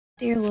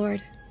Dear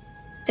Lord,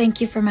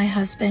 thank you for my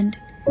husband.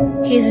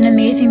 He is an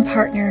amazing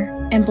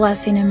partner and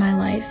blessing in my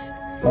life.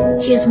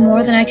 He is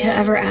more than I could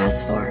ever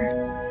ask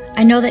for.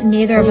 I know that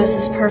neither of us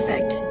is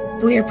perfect,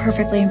 but we are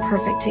perfectly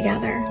imperfect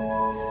together.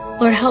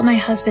 Lord, help my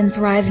husband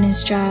thrive in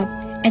his job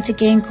and to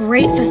gain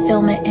great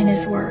fulfillment in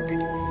his work.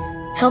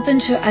 Help him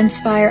to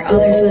inspire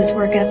others with his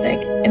work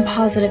ethic and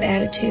positive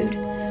attitude.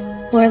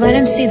 Lord, let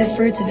him see the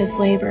fruits of his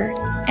labor,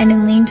 and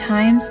in lean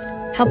times,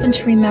 help him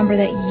to remember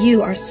that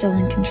you are still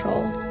in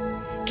control.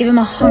 Give him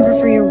a hunger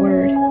for your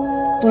word.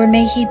 Lord,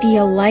 may he be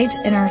a light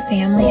in our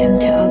family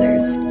and to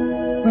others.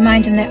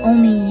 Remind him that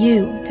only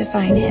you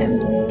define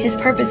him. His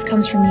purpose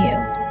comes from you,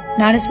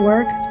 not his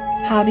work,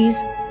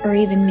 hobbies, or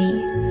even me.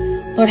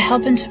 Lord,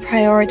 help him to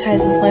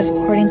prioritize his life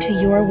according to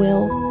your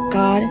will,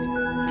 God,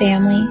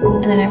 family,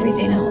 and then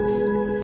everything else.